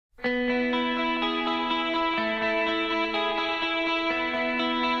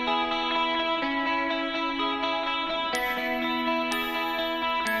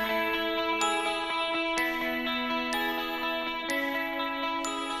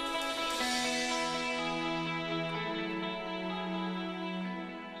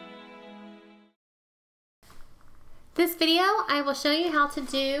This video, I will show you how to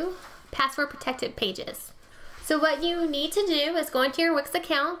do password protected pages. So what you need to do is go into your WIX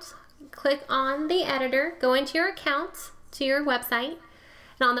account, click on the editor, go into your account to your website,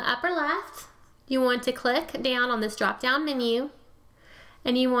 and on the upper left, you want to click down on this drop-down menu,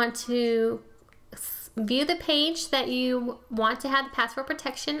 and you want to view the page that you want to have the password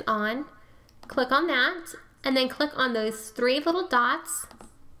protection on. Click on that, and then click on those three little dots,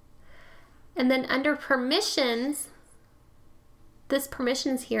 and then under permissions, this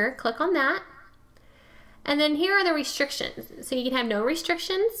permissions here, click on that, and then here are the restrictions. So you can have no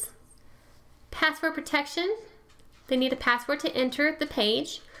restrictions, password protection, they need a password to enter the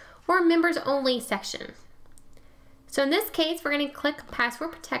page, or members only section. So in this case, we're going to click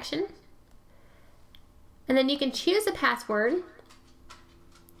password protection, and then you can choose a password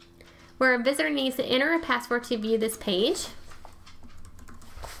where a visitor needs to enter a password to view this page.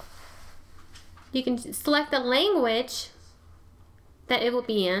 You can select the language that it will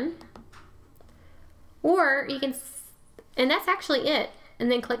be in, or you can, and that's actually it, and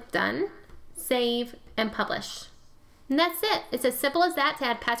then click done, save, and publish. And that's it. It's as simple as that to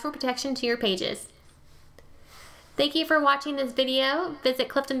add password protection to your pages. Thank you for watching this video. Visit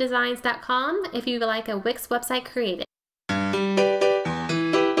cliftondesigns.com if you would like a WIX website created.